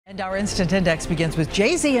And our Instant Index begins with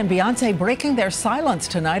Jay-Z and Beyonce breaking their silence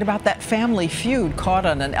tonight about that family feud caught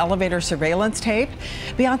on an elevator surveillance tape.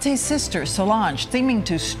 Beyonce's sister, Solange, seeming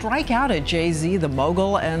to strike out at Jay-Z, the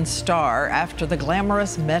mogul and star, after the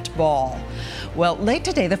glamorous Met Ball. Well, late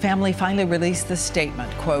today, the family finally released this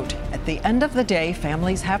statement, quote, "At the end of the day,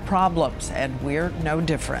 families have problems, and we're no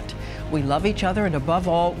different. We love each other, and above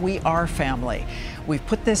all, we are family. We've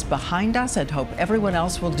put this behind us and hope everyone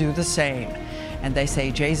else will do the same." And they say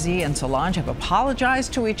Jay-Z and Solange have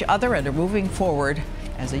apologized to each other and are moving forward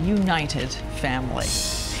as a united family.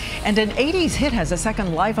 And an 80s hit has a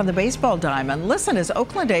second life on the baseball diamond. Listen as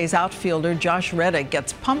Oakland A's outfielder Josh Reddick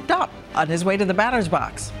gets pumped up on his way to the batter's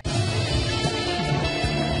box.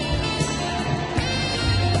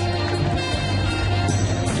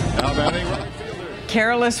 How batting right fielder.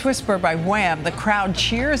 Careless Whisper by Wham. The crowd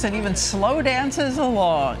cheers and even slow dances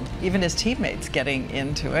along. Even his teammates getting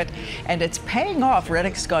into it. And it's paying off.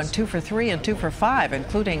 Reddick's gone 2 for 3 and 2 for 5,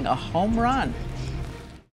 including a home run.